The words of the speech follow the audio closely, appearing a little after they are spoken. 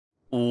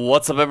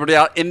What's up, everybody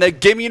out in the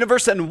gaming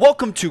universe, and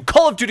welcome to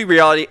Call of Duty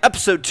Reality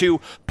Episode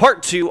 2,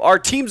 Part 2. Our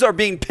teams are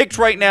being picked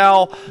right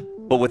now,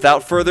 but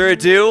without further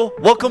ado,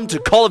 welcome to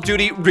Call of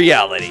Duty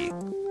Reality.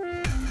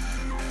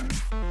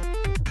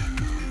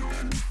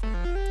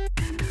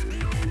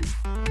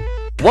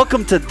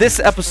 Welcome to this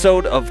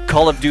episode of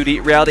Call of Duty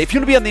Reality. If you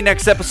want to be on the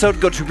next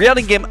episode, go to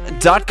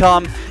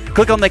RealityinGame.com,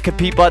 click on the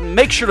compete button,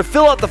 make sure to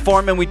fill out the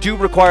form, and we do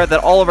require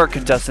that all of our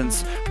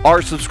contestants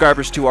are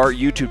subscribers to our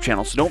YouTube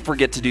channel, so don't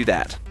forget to do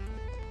that.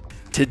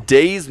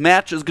 Today's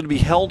match is going to be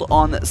held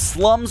on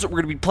Slums. We're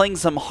going to be playing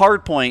some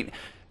Hardpoint.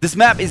 This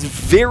map is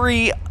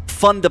very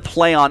fun to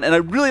play on, and I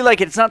really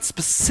like it. It's not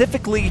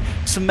specifically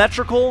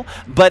symmetrical,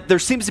 but there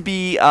seems to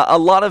be a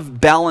lot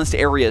of balanced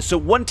areas. So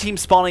one team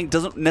spawning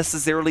doesn't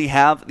necessarily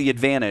have the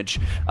advantage.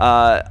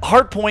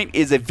 Hardpoint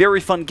is a very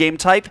fun game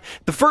type.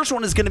 The first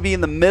one is going to be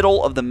in the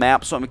middle of the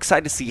map, so I'm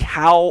excited to see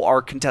how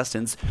our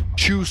contestants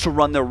choose to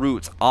run their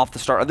routes off the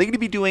start. Are they going to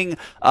be doing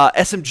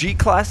SMG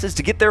classes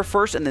to get there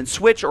first and then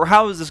switch, or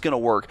how is this going to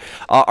work?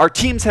 Our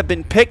teams have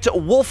been picked.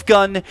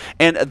 Wolfgun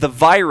and The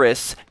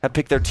Virus have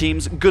picked their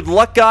teams. Good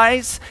luck,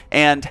 guys,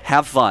 and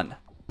have fun.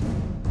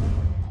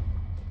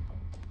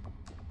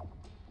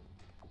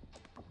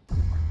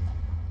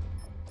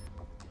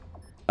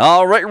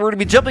 Alright, we're going to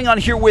be jumping on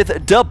here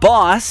with Da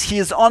Boss. He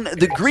is on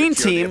the green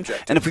team,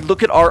 and if we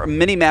look at our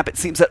mini-map, it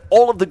seems that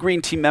all of the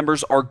green team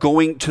members are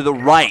going to the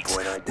right.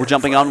 We're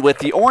jumping on with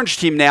the orange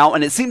team now,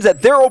 and it seems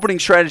that their opening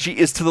strategy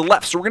is to the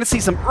left. So we're going to see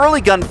some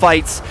early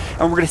gunfights,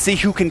 and we're going to see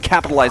who can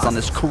capitalize on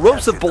this.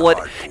 Corrosive Bullet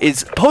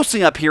is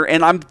posting up here,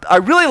 and I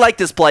really like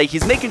this play.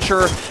 He's making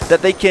sure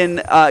that they can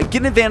get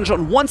an advantage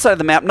on one side of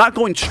the map, not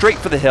going straight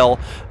for the hill.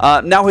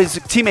 Now his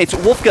teammates,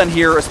 Wolfgun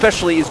here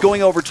especially, is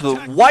going over to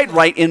the wide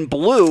right in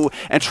blue,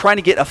 and trying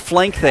to get a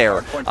flank there.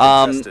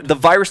 The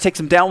Virus takes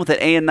him down with an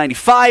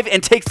AN-95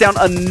 and takes down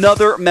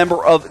another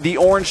member of the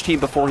orange team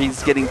before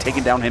he's getting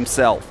taken down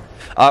himself.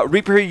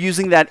 Reaper here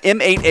using that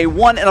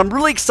M8A1, and I'm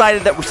really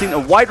excited that we're seeing a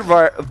wide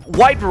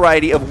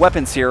variety of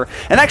weapons here.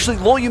 And actually,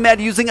 Lolumad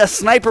using a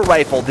sniper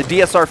rifle, the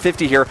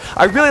DSR-50 here.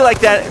 I really like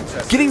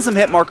that. Getting some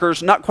hit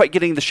markers, not quite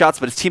getting the shots,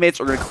 but his teammates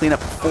are going to clean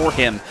up for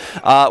him.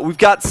 We've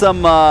got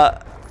some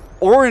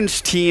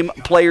orange team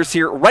players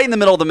here right in the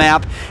middle of the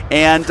map,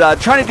 and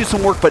trying to do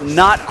some work but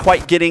not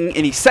quite getting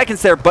any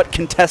seconds there, but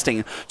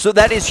contesting. So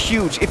that is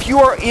huge. If you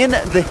are in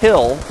the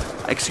hill,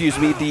 excuse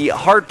me, the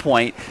hard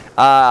point,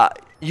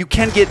 you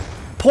can get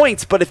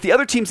points, but if the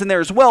other team's in there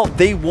as well,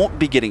 they won't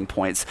be getting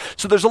points.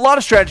 So there's a lot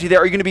of strategy there.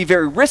 Are you going to be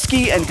very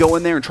risky and go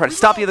in there and try to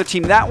stop the other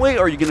team that way,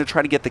 or are you going to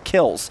try to get the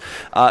kills?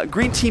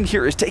 Green team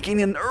here is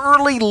taking an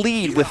early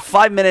lead with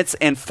 5 minutes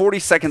and 40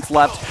 seconds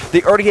left.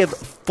 They already have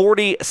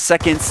 40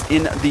 seconds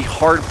in the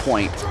hard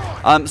point.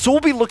 So we'll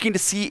be looking to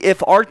see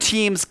if our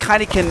teams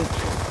kind of can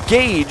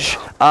gauge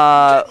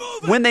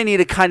when they need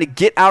to kind of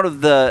get out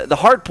of the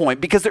hard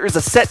point, because there is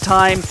a set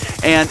time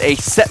and a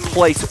set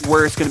place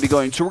where it's going to be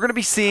going. So we're going to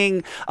be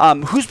seeing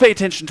who's paying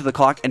attention to the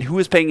clock and who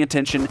is paying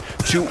attention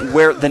to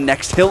where the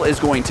next hill is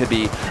going to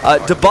be.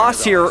 Da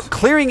Boss here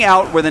clearing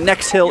out where the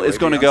next hill is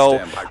going to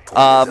go.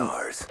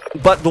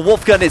 But the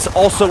Wolfgun is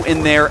also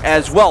in there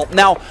as well.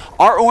 Now,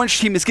 our orange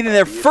team is getting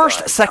their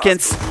first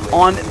seconds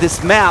on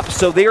this map,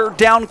 so they're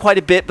down quite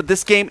a bit, but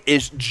this game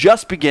is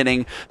just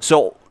beginning,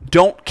 so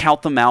don't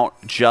count them out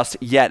just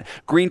yet.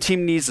 Green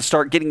team needs to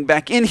start getting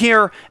back in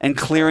here and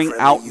clearing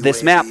out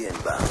this map.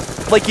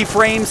 Flaky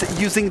Frames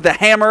using the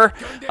hammer.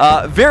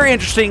 Very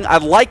interesting. I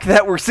like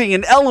that we're seeing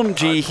an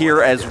LMG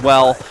here as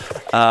well.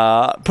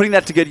 Putting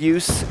that to good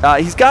use.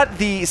 He's got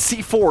the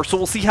C4, so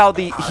we'll see how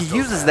he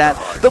uses that.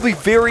 That'll be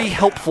very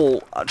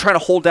helpful trying to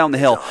hold down the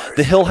hill.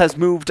 The hill has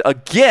moved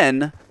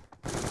again.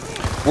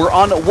 We're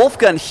on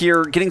Wolfgun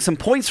here, getting some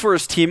points for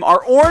his team.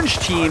 Our orange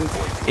team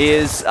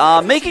is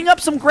making up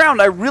some ground.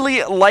 I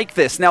really like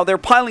this. Now, they're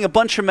piling a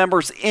bunch of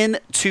members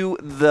into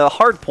the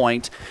hard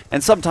point,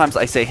 and sometimes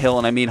I say hill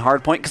and I mean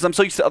hard point because I'm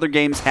so used to other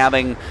games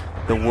having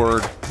the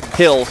word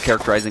hill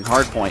characterizing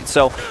hard point.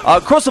 So,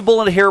 Corrosive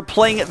Bullet here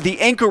playing the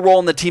anchor role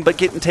in the team, but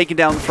getting taken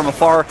down from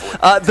afar.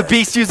 The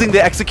Beast using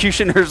the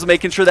Executioners,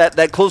 making sure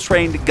that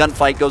close-range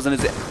gunfight goes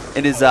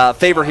in his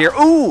favor here.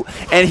 Ooh!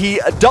 And he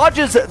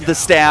dodges the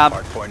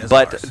stab,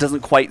 but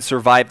doesn't quite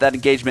survive that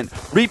engagement.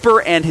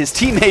 Reaper and his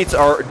teammates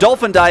are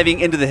dolphin diving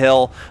into the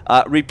hill.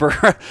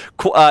 Reaper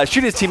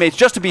shooting his teammates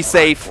just to be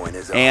safe,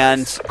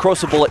 and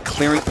Corrosive Bullet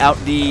clearing out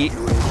the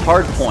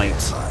hard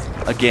point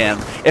again.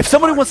 If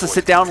somebody wants to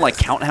sit down and like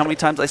count how many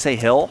times I say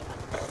hill,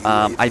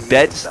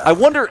 I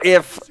wonder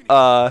if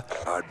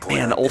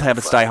man, old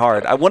habits die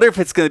hard. I wonder if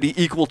it's going to be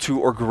equal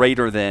to or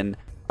greater than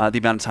the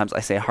amount of times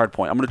I say hard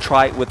point. I'm going to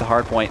try it with the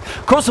hard point.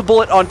 Corrosive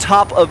Bullet on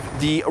top of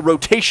the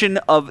rotation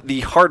of the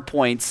hard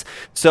points.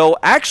 So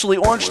actually,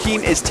 orange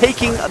team is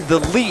taking the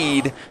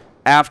lead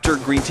after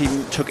green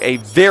team took a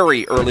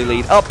very early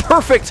lead. A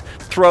perfect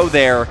throw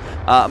there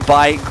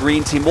by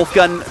green team.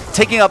 Wolfgun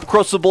taking up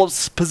Corrosive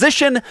Bullet's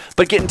position,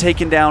 but getting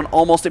taken down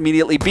almost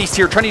immediately. Beast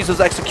here trying to use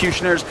those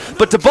executioners,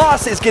 but Da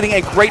Boss is getting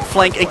a great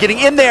flank and getting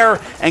in there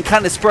and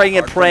kind of spraying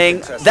and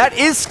praying. That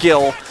is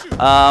skill.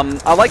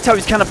 I liked how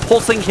he's kind of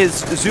pulsing his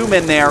zoom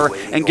in there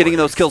and getting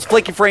those kills.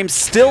 Flaky Frames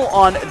still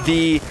on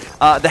the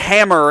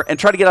hammer and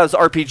tried to get out his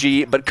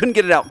RPG, but couldn't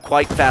get it out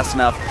quite fast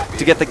enough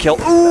to get the kill.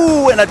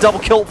 Ooh, and a double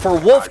kill for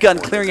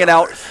Wolfgun, clearing it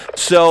out.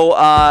 So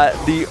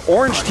the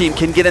orange team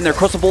can get in there.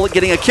 Crystal Bullet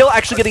getting a kill,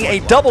 actually getting a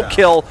double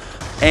kill.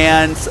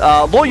 And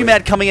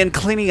Loyumad coming in,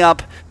 cleaning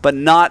up, but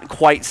not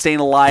quite staying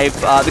alive.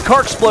 The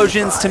car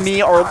explosions, to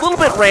me, are a little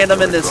bit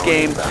random in this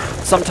game.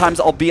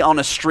 Sometimes I'll be on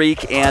a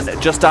streak and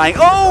just dying.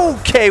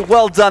 Okay,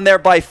 well done there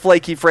by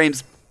Flaky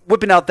Frames.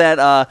 Whipping out that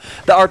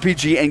the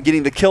RPG and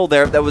getting the kill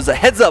there. That was a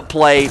heads-up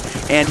play,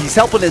 and he's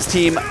helping his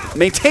team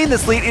maintain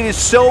this lead. It is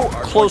so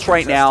close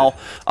right now.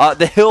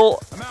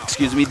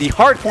 The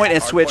hard point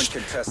has switched.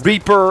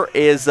 Reaper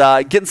is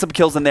getting some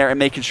kills in there and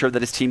making sure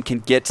that his team can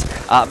get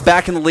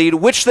back in the lead,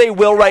 which they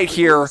will right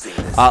here.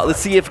 Let's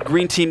see if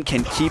green team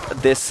can keep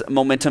this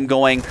momentum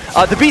going.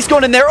 The Beast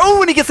going in there.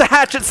 Oh, and he gets a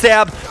hatchet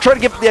stab. Trying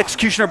to get the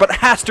Executioner, but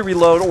has to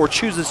reload or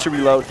chooses to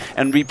reload,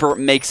 and Reaper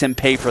makes him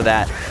pay for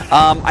that.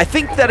 I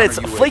think that it's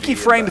Flaky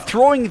Frame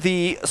throwing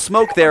the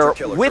smoke there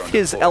with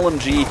his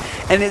LMG,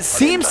 and it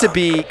seems to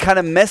be kind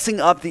of messing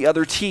up the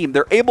other team.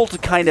 They're able to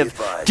kind of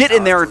get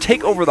in there and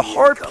take over the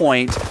hard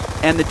point,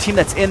 and the team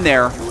that's in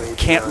there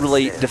can't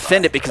really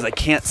defend it because they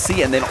can't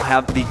see and they don't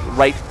have the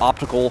right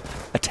optical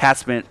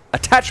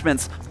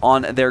attachments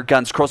on their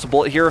guns. Cross a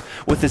bullet here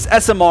with his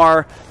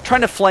SMR,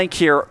 trying to flank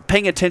here,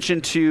 paying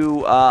attention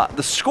to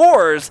the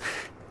scores.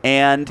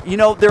 And, you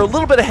know, they're a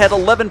little bit ahead,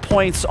 11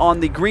 points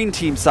on the green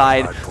team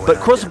side, but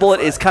Cross a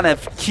Bullet is kind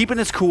of keeping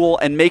his cool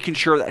and making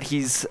sure that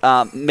he's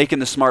making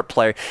the smart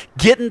play.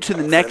 Getting to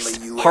the next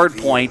hard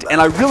point,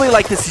 and I really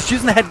like this. He's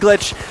using the head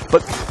glitch,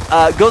 but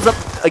goes up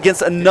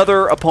against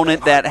another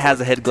opponent that has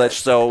a head glitch,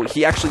 so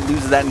he actually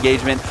loses that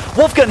engagement.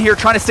 Wolfgun here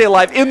trying to stay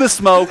alive in the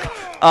smoke.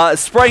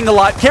 Spraying a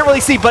lot. Can't really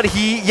see, but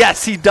he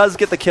does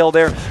get the kill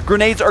there.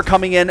 Grenades are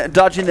coming in,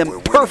 dodging them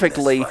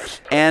perfectly,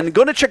 and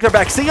going to check their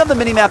back. Seeing on the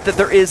minimap that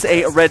there is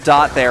a red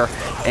dot there,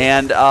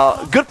 and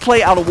good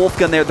play out of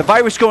Wolfgun there. The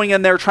Virus going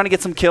in there, trying to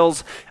get some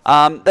kills.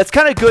 That's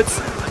kind of good.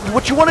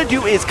 What you want to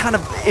do is kind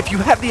of, if you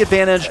have the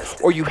advantage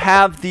or you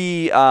have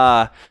the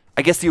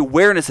I guess the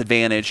awareness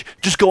advantage,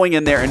 just going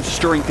in there and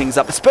stirring things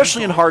up,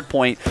 especially in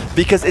hardpoint,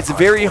 because it's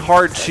very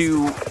hard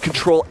to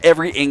control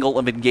every angle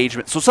of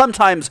engagement. So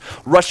sometimes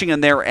rushing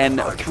in there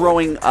and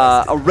throwing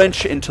a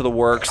wrench into the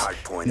works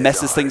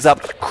messes things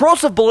up.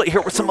 Cross a bullet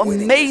here with some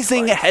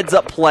amazing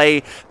heads-up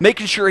play,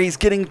 making sure he's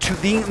getting to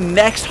the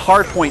next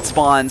hardpoint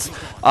spawns.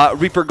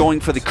 Reaper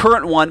going for the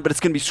current one, but it's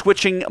going to be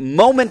switching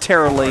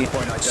momentarily.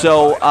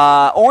 So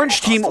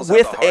orange team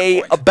with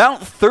a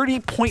about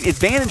 30-point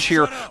advantage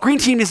here. Green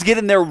team is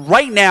getting there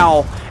right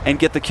now and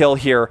get the kill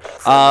here.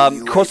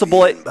 Cross a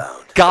bullet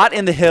got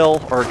in the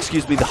hill, or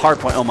excuse me, the hard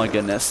point. Oh my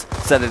goodness,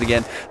 said it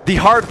again. The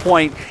hard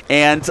point,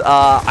 and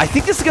I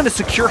think this is going to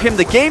secure him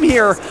the game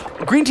here.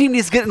 Green team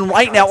needs to get in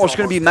right now, or it's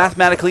going to be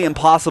mathematically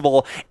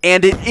impossible,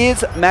 and it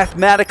is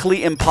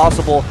mathematically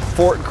impossible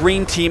for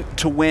green team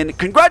to win.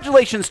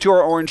 Congratulations to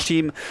our orange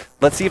team.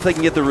 Let's see if they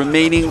can get the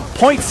remaining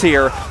points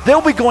here.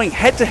 They'll be going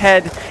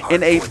head-to-head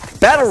in a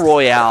battle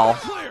royale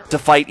to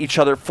fight each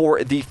other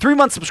for the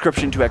 3-month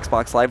subscription to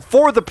Xbox Live,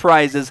 for the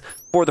prizes,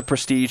 for the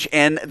prestige,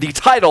 and the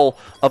title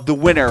of the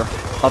winner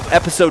of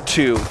Episode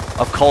 2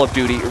 of Call of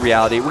Duty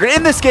Reality. We're going to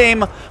end this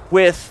game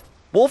with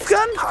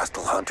Wolfgun?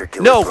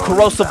 No,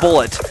 Corrosive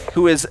Bullet,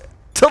 who is,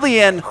 till the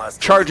end,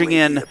 charging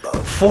in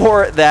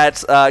for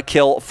that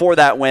kill, for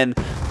that win.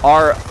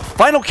 Our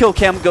final kill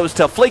cam goes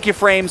to Flaky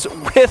Frames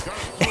with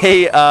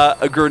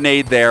a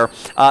grenade there.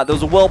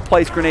 Those are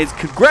well-placed grenades.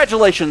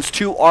 Congratulations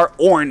to our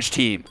orange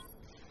team.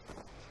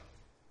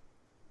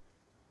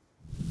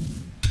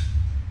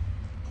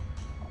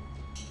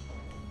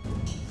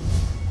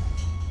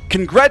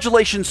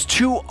 Congratulations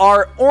to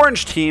our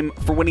orange team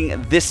for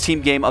winning this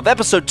team game of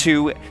Episode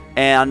 2,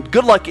 and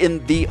good luck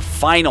in the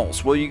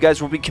finals, where you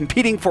guys will be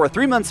competing for a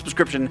 3-month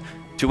subscription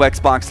to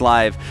Xbox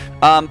Live.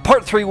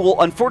 Part 3 will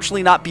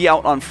unfortunately not be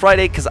out on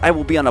Friday because I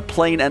will be on a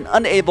plane and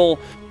unable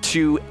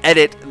to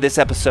edit this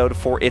episode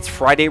for its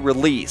Friday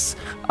release.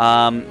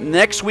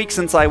 Next week,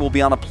 since I will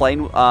be on a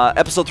plane,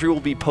 Episode 3 will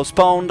be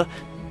postponed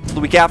the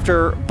week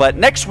after, but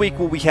next week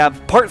we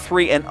have Part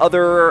 3 and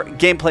other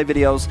gameplay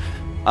videos.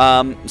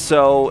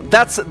 So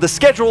that's the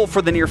schedule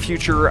for the near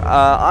future.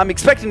 I'm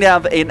expecting to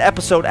have an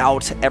episode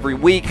out every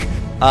week.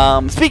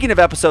 Speaking of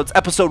episodes,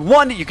 Episode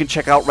 1 you can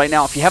check out right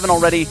now if you haven't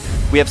already.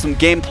 We have some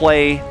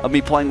gameplay of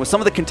me playing with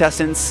some of the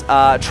contestants,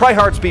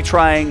 tryhards be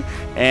trying,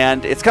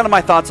 and it's kind of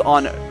my thoughts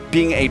on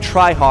being a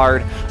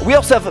tryhard. We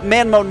also have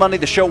Man Mode Monday,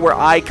 the show where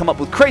I come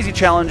up with crazy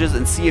challenges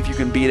and see if you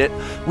can beat it.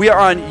 We are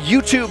on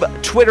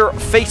YouTube, Twitter,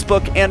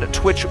 Facebook, and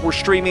Twitch. We're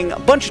streaming a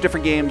bunch of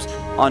different games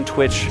on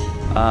Twitch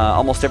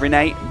almost every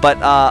night. But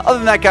other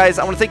than that, guys,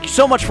 I want to thank you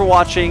so much for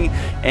watching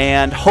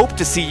and hope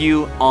to see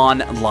you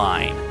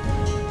online.